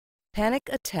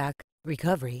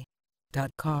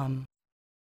PanicAttackRecovery.com.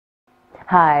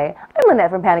 Hi, I'm Lynette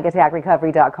from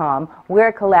PanicAttackRecovery.com. We're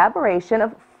a collaboration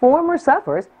of former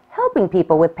sufferers helping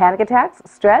people with panic attacks,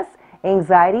 stress,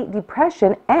 anxiety,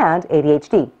 depression, and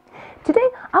ADHD. Today,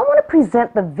 I want to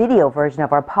present the video version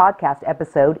of our podcast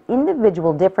episode,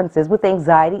 Individual Differences with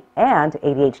Anxiety and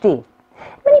ADHD.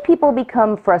 Many people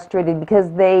become frustrated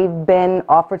because they've been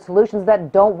offered solutions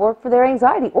that don't work for their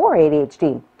anxiety or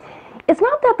ADHD. It's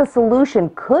not that the solution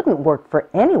couldn't work for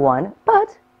anyone,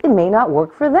 but it may not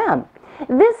work for them.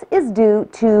 This is due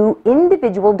to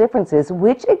individual differences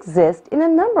which exist in a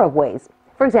number of ways.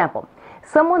 For example,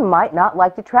 someone might not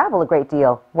like to travel a great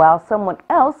deal, while someone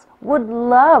else would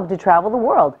love to travel the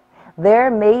world. There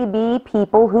may be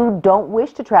people who don't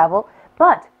wish to travel,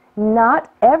 but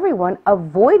not everyone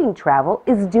avoiding travel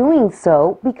is doing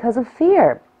so because of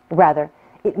fear. Rather,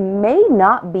 it may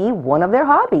not be one of their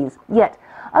hobbies. Yet,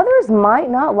 others might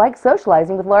not like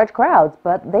socializing with large crowds,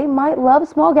 but they might love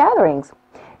small gatherings.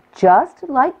 Just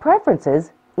like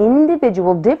preferences,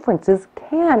 individual differences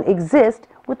can exist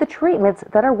with the treatments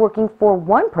that are working for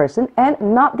one person and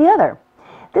not the other.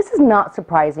 This is not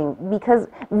surprising because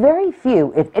very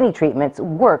few, if any, treatments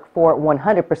work for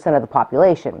 100% of the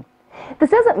population. This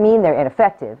doesn't mean they're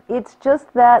ineffective. It's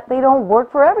just that they don't work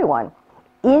for everyone.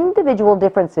 Individual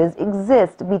differences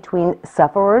exist between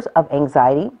sufferers of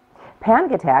anxiety,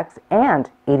 panic attacks, and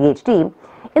ADHD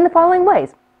in the following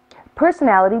ways.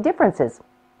 Personality differences.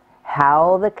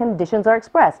 How the conditions are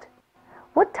expressed.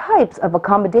 What types of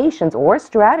accommodations or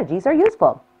strategies are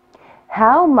useful?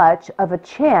 How much of a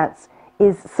chance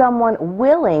is someone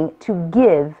willing to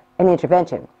give an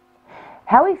intervention?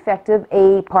 How effective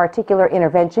a particular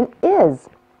intervention is?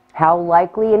 How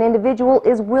likely an individual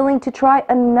is willing to try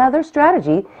another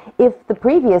strategy if the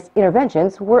previous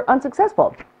interventions were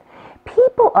unsuccessful?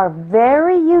 People are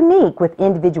very unique with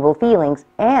individual feelings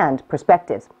and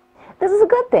perspectives. This is a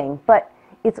good thing, but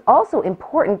it's also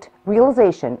important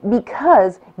realization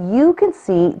because you can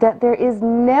see that there is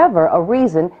never a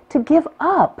reason to give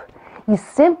up. You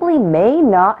simply may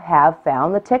not have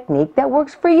found the technique that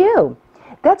works for you.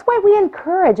 That's why we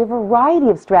encourage a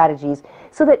variety of strategies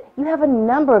so that you have a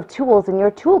number of tools in your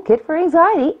toolkit for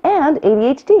anxiety and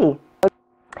ADHD.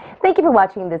 Thank you for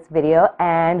watching this video,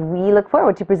 and we look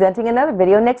forward to presenting another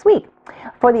video next week.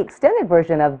 For the extended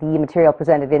version of the material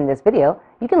presented in this video,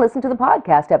 you can listen to the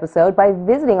podcast episode by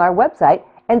visiting our website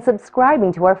and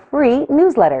subscribing to our free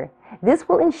newsletter. This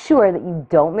will ensure that you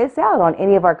don't miss out on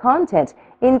any of our content,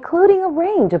 including a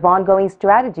range of ongoing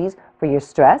strategies for your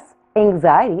stress,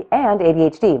 anxiety, and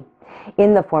ADHD,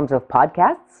 in the forms of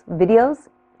podcasts, videos,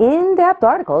 in-depth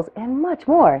articles, and much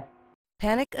more.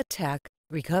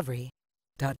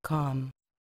 PanicAttackRecovery.com.